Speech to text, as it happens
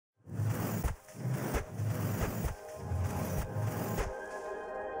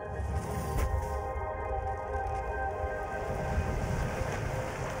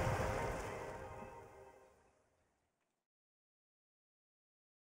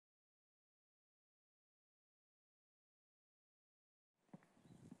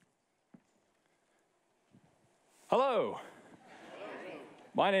Hello.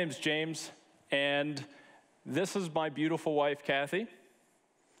 My name's James, and this is my beautiful wife, Kathy.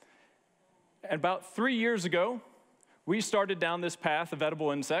 And about 3 years ago, we started down this path of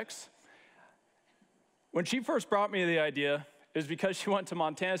edible insects. When she first brought me the idea, it was because she went to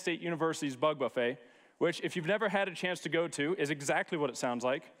Montana State University's Bug Buffet, which, if you've never had a chance to go to, is exactly what it sounds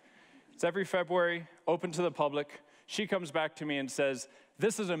like. It's every February, open to the public. She comes back to me and says,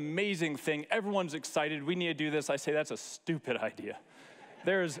 "This is an amazing thing. Everyone's excited. We need to do this." I say, "That's a stupid idea.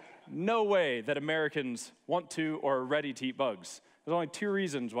 There's no way that Americans want to or are ready to eat bugs. There's only 2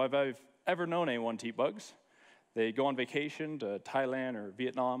 reasons why I've ever known anyone to eat bugs. They go on vacation to Thailand or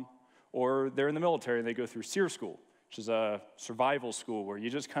Vietnam, or they're in the military and they go through SEER school, which is a survival school where you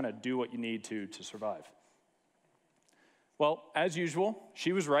just kind of do what you need to survive." Well, as usual,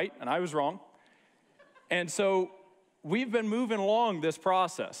 she was right and I was wrong. And so we've been moving along this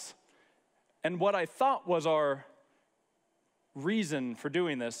process. And what I thought was our reason for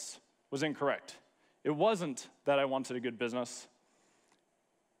doing this was incorrect. It wasn't that I wanted a good business.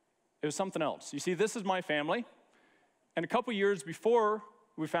 It was something else. You see, this is my family. And a couple years before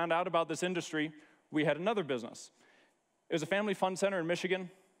we found out about this industry, we had another business. It was a family fun center in Michigan.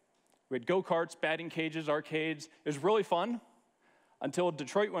 We had go-karts, batting cages, arcades. It was really fun until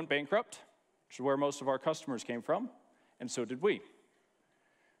Detroit went bankrupt, which is where most of our customers came from, and so did we.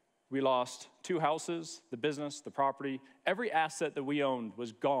 We lost 2 houses, the business, the property. Every asset that we owned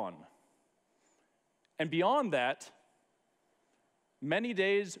was gone. And beyond that, many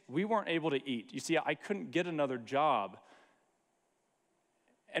days we weren't able to eat. You see, I couldn't get another job,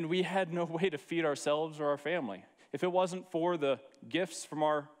 and we had no way to feed ourselves or our family. If it wasn't for the gifts from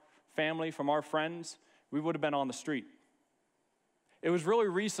our family, from our friends, we would have been on the street. It was really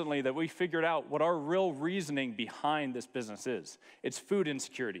recently that we figured out what our real reasoning behind this business is. It's food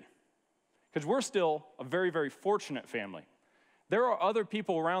insecurity. Because we're still a very, very fortunate family. There are other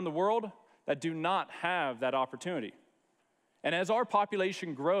people around the world that do not have that opportunity. And as our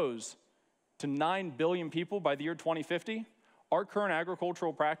population grows to 9 billion people by the year 2050, our current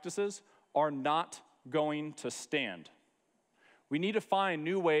agricultural practices are not going to stand. We need to find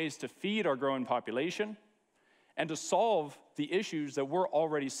new ways to feed our growing population and to solve the issues that we're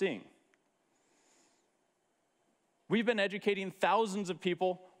already seeing. We've been educating thousands of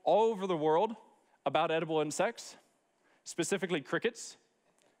people all over the world about edible insects, specifically crickets.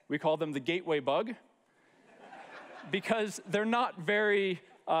 We call them the gateway bug because they're not very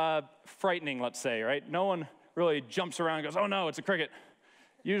frightening, let's say, right? No one really jumps around and goes, "Oh no, it's a cricket."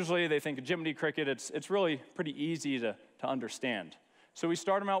 Usually they think a Jiminy cricket. It's really pretty easy to understand. So we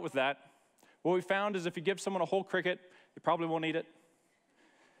start them out with that. What we found is if you give someone a whole cricket, they probably won't eat it.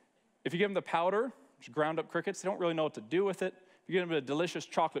 If you give them the powder, which is ground up crickets, they don't really know what to do with it. If you give them a delicious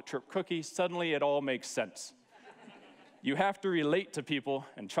chocolate chip cookie, suddenly it all makes sense. You have to relate to people,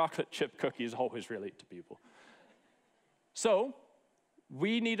 and chocolate chip cookies always relate to people. So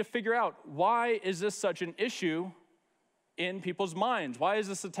we need to figure out, why is this such an issue in people's minds? Why is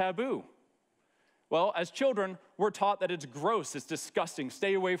this a taboo? Well, as children, we're taught that it's gross, it's disgusting,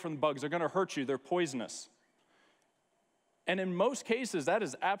 stay away from the bugs, they're gonna hurt you, they're poisonous. And in most cases, that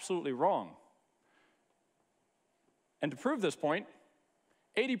is absolutely wrong. And to prove this point,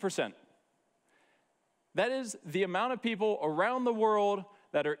 80%. That is the amount of people around the world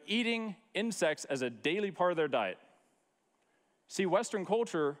that are eating insects as a daily part of their diet. See, Western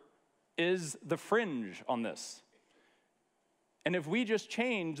culture is the fringe on this. And if we just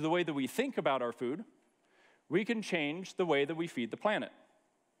change the way that we think about our food, we can change the way that we feed the planet.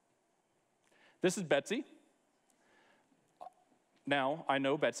 This is Betsy. Now, I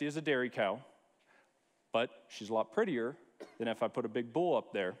know Betsy is a dairy cow, but she's a lot prettier than if I put a big bull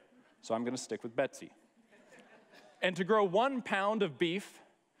up there, so I'm gonna stick with Betsy. And to grow 1 pound of beef,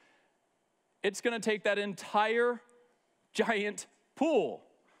 it's gonna take that entire giant pool,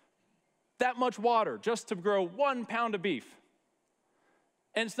 that much water, just to grow 1 pound of beef.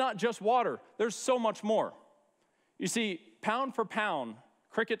 And it's not just water, there's so much more. You see, pound for pound,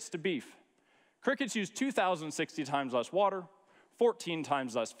 crickets to beef. Crickets use 2,060 times less water, 14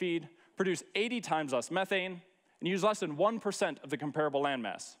 times less feed, produce 80 times less methane, and use less than 1% of the comparable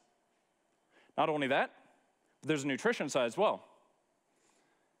landmass. Not only that, but there's a nutrition side as well.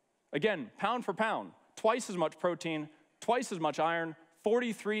 Again, pound for pound, twice as much protein, twice as much iron,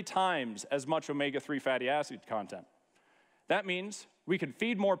 43 times as much omega-3 fatty acid content. That means we can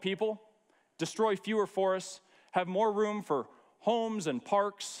feed more people, destroy fewer forests, have more room for homes and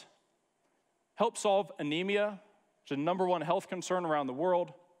parks, help solve anemia, which is the #1 health concern around the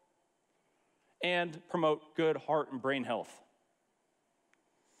world, and promote good heart and brain health.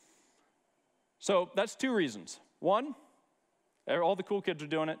 So that's 2 reasons. One, all the cool kids are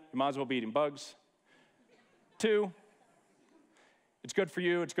doing it. You might as well be eating bugs. Two, it's good for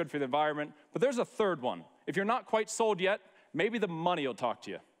you, it's good for the environment. But there's a third one. If you're not quite sold yet, maybe the money will talk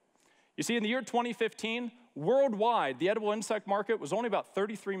to you. You see, in the year 2015, worldwide, the edible insect market was only about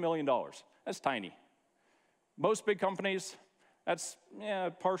 $33 million. That's tiny. Most big companies, that's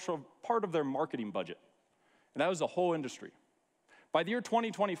part of their marketing budget. And that was the whole industry. By the year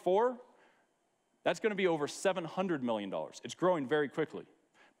 2024, that's going to be over $700 million. It's growing very quickly.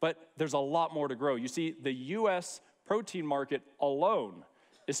 But there's a lot more to grow. You see, the US protein market alone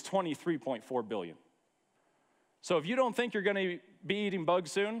is $23.4 billion. So if you don't think you're going to be eating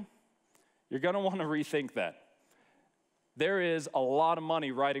bugs soon, you're going to want to rethink that. There is a lot of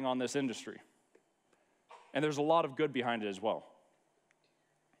money riding on this industry. And there's a lot of good behind it as well.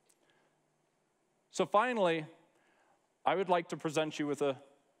 So finally, I would like to present you with a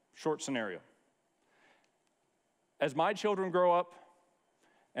short scenario. As my children grow up,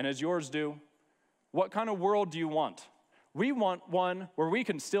 and as yours do, what kind of world do you want? We want one where we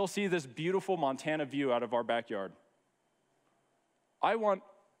can still see this beautiful Montana view out of our backyard. I want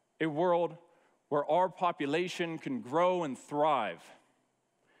a world where our population can grow and thrive.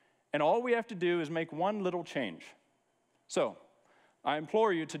 And all we have to do is make one little change. So, I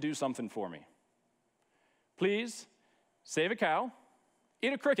implore you to do something for me. Please, save a cow,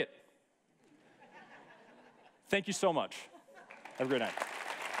 eat a cricket. Thank you so much. Have a great night.